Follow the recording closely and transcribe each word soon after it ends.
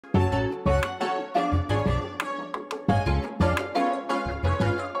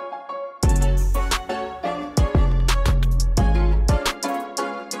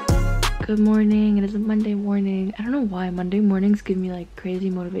Good morning. It is a Monday morning. I don't know why Monday mornings give me like crazy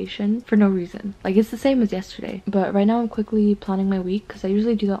motivation for no reason. Like it's the same as yesterday. But right now I'm quickly planning my week because I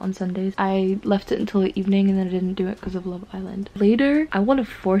usually do that on Sundays. I left it until the evening and then I didn't do it because of Love Island. Later, I want to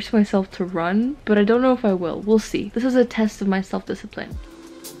force myself to run, but I don't know if I will. We'll see. This is a test of my self-discipline.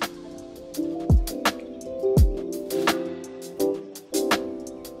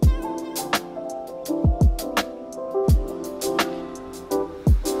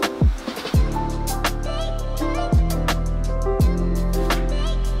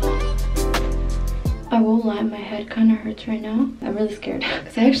 I won't lie, my head kind of hurts right now. I'm really scared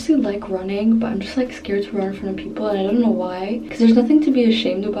because I actually like running, but I'm just like scared to run in front of people and I don't know why. Because there's nothing to be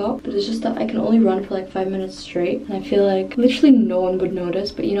ashamed about, but it's just that I can only run for like 5 minutes straight and I feel like literally no one would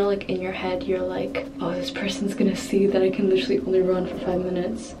notice. But you know, like in your head you're like, oh, this person's gonna see that I can literally only run for 5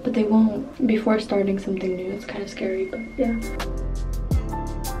 minutes, but they won't. Before starting something new, it's kind of scary, but yeah.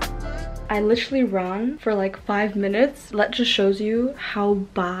 I literally ran for like 5 minutes. That just shows you how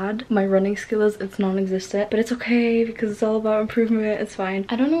bad my running skill is. It's non-existent, but it's okay because it's all about improvement. It's fine.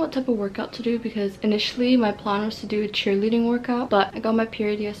 I don't know what type of workout to do because initially my plan was to do a cheerleading workout, but I got my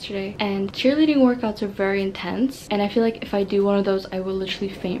period yesterday and cheerleading workouts are very intense and I feel like if I do one of those I will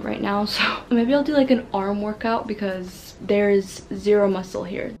literally faint right now. So maybe I'll do like an arm workout because there is zero muscle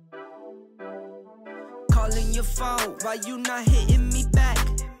here. Calling your phone, why you not hitting me back?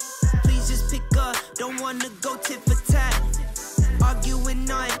 Please just pick up, don't wanna go tit for tat. Arguing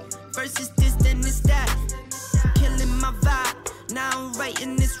on versus this then this that. Killing my vibe, now I'm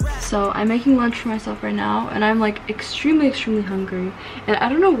writing this rap. So I'm making lunch for myself right now and I'm like extremely hungry and I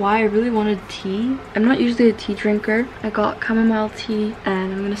don't know why I really wanted tea. I'm not usually a tea drinker. I got chamomile tea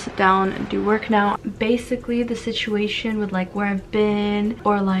and I'm gonna sit down and do work now. Basically the situation with like where I've been,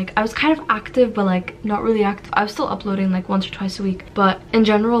 or like I was kind of active but like not really active. I was still uploading like once or twice a week, but in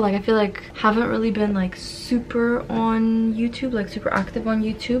general like I feel like haven't really been like super on YouTube, like super active on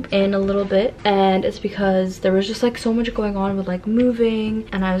YouTube in a little bit, and it's because there was just like so much going on with like moving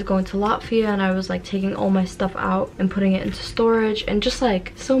and I was going to Latvia and I was like taking all my stuff out and putting it into storage and just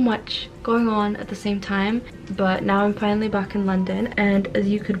like so much going on at the same time. But now I'm finally back in London and as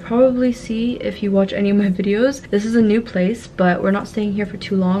you could probably see if you watch any of my videos, this is a new place, but we're not staying here for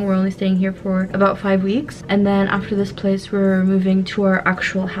too long. We're only staying here for about 5 weeks and then after this place we're moving to our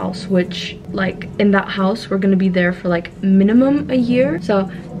actual house, which like in that house we're gonna be there for like minimum a year. So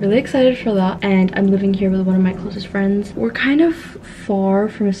really excited for that, and I'm living here with one of my closest friends. We're kind of far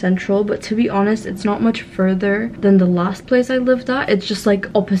from Central, but to be honest it's not much further than the last place I lived at. It's just like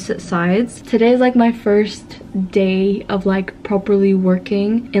opposite sides. Today is like my first day of like properly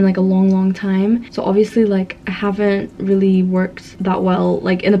working in like a long time, so obviously like I haven't really worked that well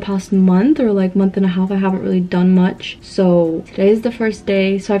like in the past month or like month and a half. I haven't really done much, so today is the first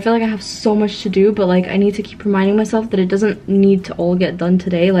day, so I feel like I have so much to do, but like I need to keep reminding myself that it doesn't need to all get done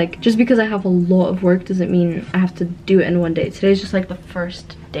today. Like just because I have a lot of work doesn't mean I have to do it in one day. Today's just like the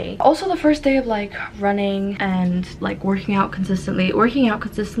first day. Also the first day of like running and like working out consistently.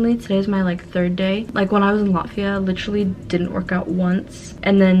 Today is my like 3rd day. Like when I was in Latvia I literally didn't work out once,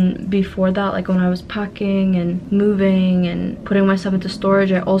 and then before that like when I was packing and moving and putting my stuff into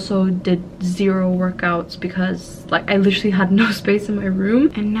storage I also did 0 workouts because like I literally had no space in my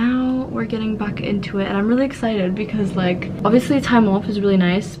room. And now we're getting back into it and I'm really excited because like obviously time off is really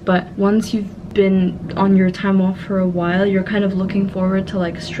nice, but once you've been on your time off for a while you're kind of looking forward to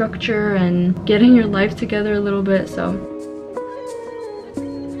like structure and getting your life together a little bit. So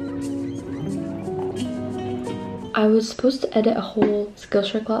I was supposed to edit a whole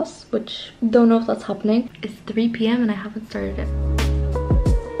Skillshare class, which don't know if that's happening. It's 3 p.m. and I haven't started it.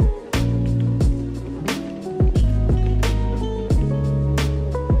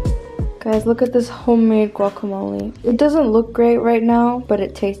 Guys, look at this homemade guacamole. It doesn't look great right now, but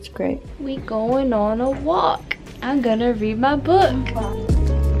it tastes great. We going on a walk. I'm gonna read my book.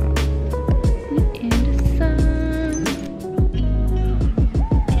 We in the sun.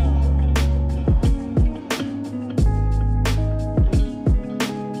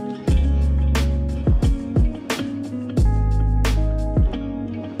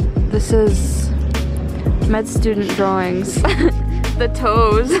 This is med student drawings. The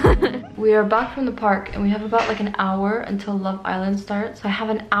toes. We are back from the park and we have about like an hour until Love Island starts. So I have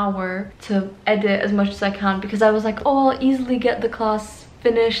an hour to edit as much as I can because I was like, oh, I'll easily get the class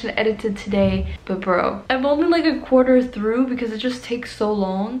finished and edited today. But bro, I'm only like a quarter through because it just takes so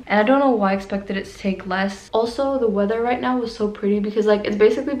long, and I don't know why I expected it to take less. Also, the weather right now was so pretty because like it's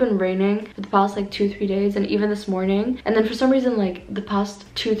basically been raining for the past like 2-3 days, and even this morning, and then for some reason like the past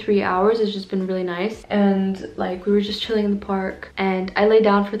 2-3 hours it's just been really nice. And like we were just chilling in the park, and I lay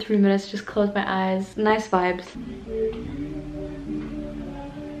down for 3 minutes, just closed my eyes. Nice vibes.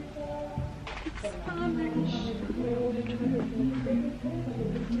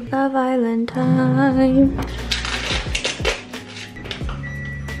 Love Island time.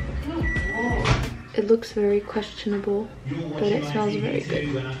 It looks very questionable, but it smells very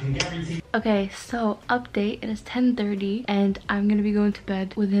good. Okay, so update, it is 10:30 and I'm gonna be going to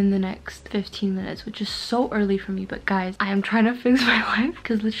bed within the next 15 minutes, which is so early for me. But guys, I am trying to fix my life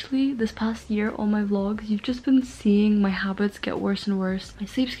because literally this past year, all my vlogs, you've just been seeing my habits get worse and worse. My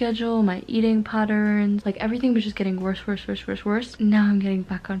sleep schedule, my eating patterns, like everything was just getting worse. Now I'm getting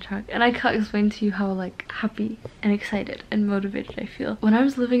back on track, and I can't explain to you how like happy and excited and motivated I feel. When I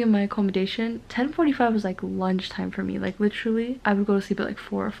was living in my accommodation, 10:45 was like lunchtime for me. Like literally I would go to sleep at like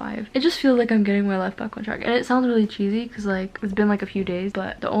 4 or 5. It just feels like I'm getting my life back on track, and it sounds really cheesy because like it's been like a few days,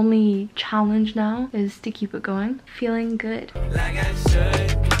 but the only challenge now is to keep it going. Feeling good. Like I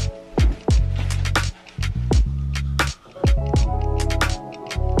should.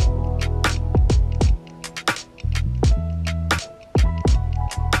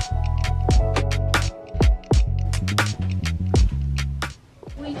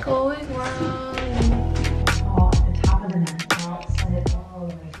 We going round.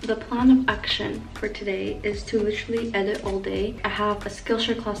 The plan of action for today is to literally edit all day. I have a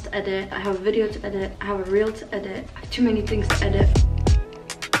Skillshare class to edit, I have a video to edit, I have a reel to edit. I have too many things to edit.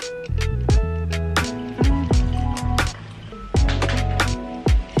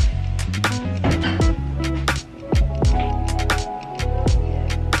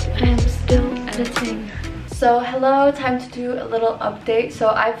 I am still editing. So hello, time to do a little update.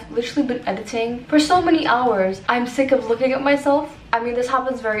 So I've literally been editing for so many hours. I'm sick of looking at myself. I mean, this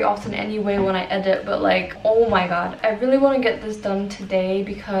happens very often anyway when I edit, but like, oh my god, I really want to get this done today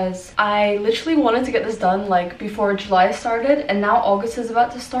because I literally wanted to get this done like before July started, and now August is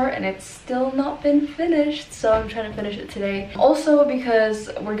about to start and it's still not been finished, so I'm trying to finish it today. Also because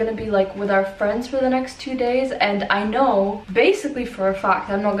we're gonna be like with our friends for the next 2 days, and I know basically for a fact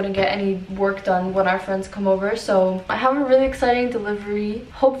I'm not gonna get any work done when our friends come over, so I have a really exciting delivery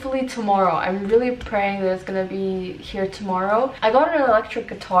hopefully tomorrow. I'm really praying that it's gonna be here tomorrow. I got an electric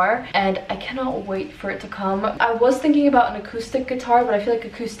guitar and I cannot wait for it to come. I was thinking about an acoustic guitar, but I feel like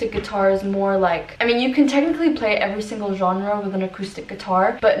acoustic guitar is more like, I mean, you can technically play every single genre with an acoustic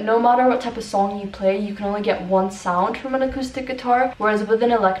guitar, but no matter what type of song you play, you can only get one sound from an acoustic guitar, whereas with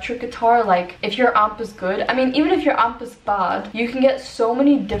an electric guitar, like if your amp is good, I mean, even if your amp is bad, you can get so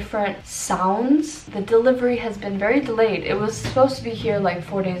many different sounds. The delivery has been very delayed. It was supposed to be here like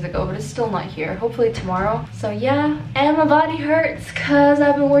 4 days ago, but it's still not here. Hopefully tomorrow. So yeah, and my body hurts because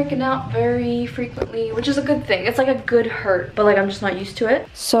I've been working out very frequently, which is a good thing. It's like a good hurt, but like I'm just not used to it.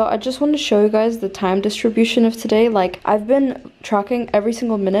 So I just want to show you guys the time distribution of today. Like I've been tracking every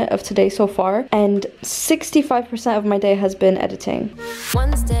single minute of today so far, and 65% of my day has been editing.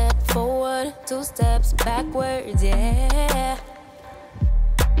 1 step forward, 2 steps backwards, yeah.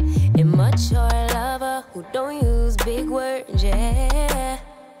 Immature lover who don't use big words, yeah.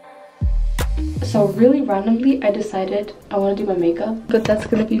 So really randomly I decided I want to do my makeup, but that's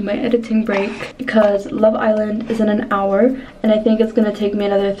gonna be my editing break because Love Island is in an hour and I think it's gonna take me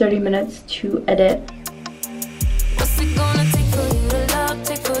another 30 minutes to edit. What's it gonna take for you to love,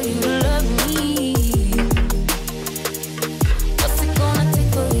 take for you to love me? What's it gonna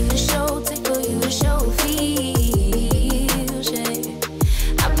take for you to show, take for you to show feels,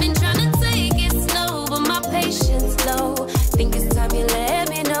 yeah. I've been trying to take it slow, but my patience low. Think it's time you let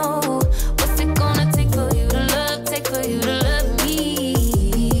me know. For you to love me,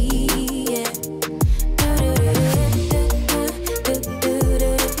 yeah.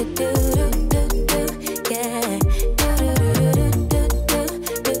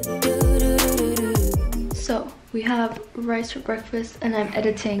 So we have rice for breakfast and I'm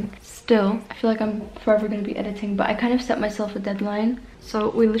editing still. I feel like I'm forever gonna be editing, but I kind of set myself a deadline. So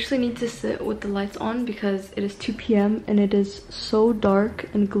we literally need to sit with the lights on because it is 2 p.m. and it is so dark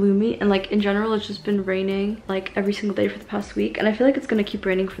and gloomy, and like in general it's just been raining like every single day for the past week, and I feel like it's gonna keep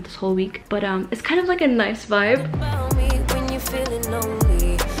raining for this whole week, but it's kind of like a nice vibe.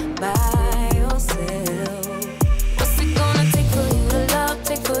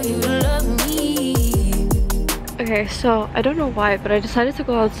 Okay, Okay, so I don't know why, but I decided to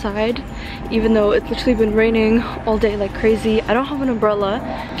go outside even though it's literally been raining all day like crazy. I don't have an umbrella.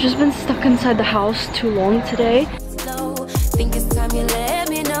 I've just been stuck inside the house too long today.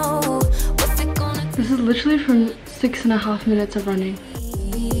 This is literally from 6.5 minutes of running.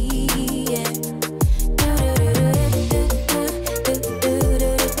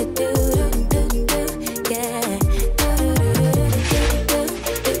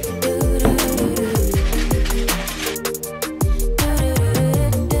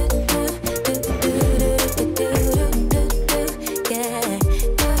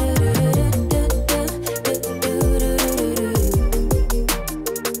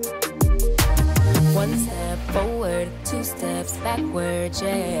 Backwards,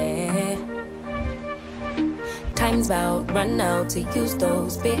 yeah. Time's about run out to use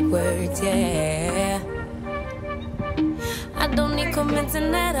those big words, yeah. I don't need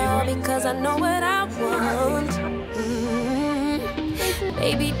convincing at all because I know what I want.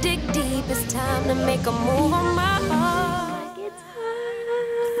 Baby, dig deep, it's time to make a move on my heart.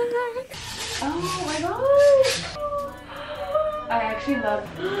 Oh my gosh! I actually love.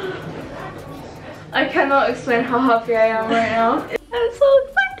 I cannot explain how happy I am right now. I'm so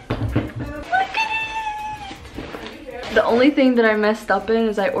excited. Look at it. The only thing that I messed up in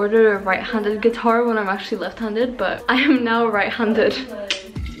is I ordered a right-handed guitar when I'm actually left-handed, but I am now right-handed.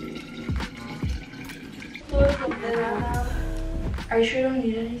 Are you sure you don't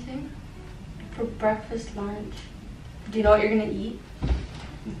need anything? For breakfast, lunch? Do you know what you're gonna eat?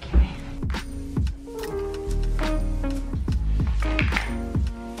 Okay.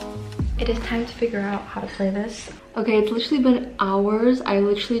 It is time to figure out how to play this. Okay, it's literally been hours. I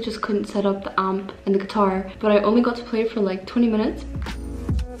literally just couldn't set up the amp and the guitar, but I only got to play for like 20 minutes.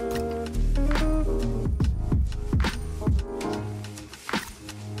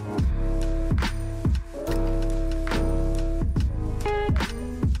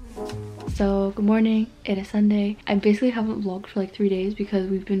 So good morning, it is Sunday. I basically haven't vlogged for like 3 days because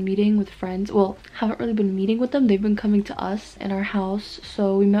we've been meeting with friends. Well, haven't really been meeting with them. They've been coming to us in our house.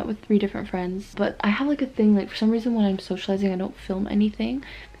 So we met with 3 different friends. But I have like a thing, like for some reason when I'm socializing I don't film anything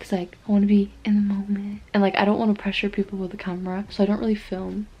because like I want to be in the moment. And like I don't want to pressure people with the camera. So I don't really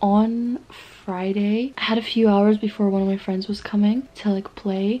film. On Friday, I had a few hours before one of my friends was coming to like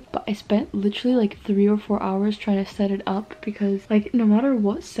play, but I spent literally like 3 or 4 hours trying to set it up because like no matter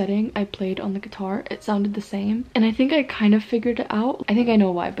what setting I played on the guitar, it sounded the same. And I think I kind of figured it out. I think I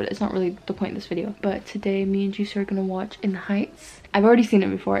know why, but it's not really the point of this video. But today me and Juicer are gonna watch In the Heights. I've already seen it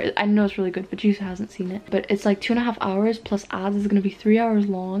before. I know it's really good, but Juicer hasn't seen it. But it's like 2.5 hours plus ads. Is gonna be 3 hours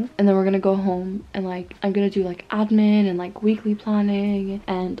long, and then we're gonna go home and like I'm gonna do like admin and like weekly planning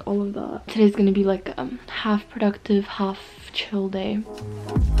and all of that. Today's gonna be like half productive, half chill day.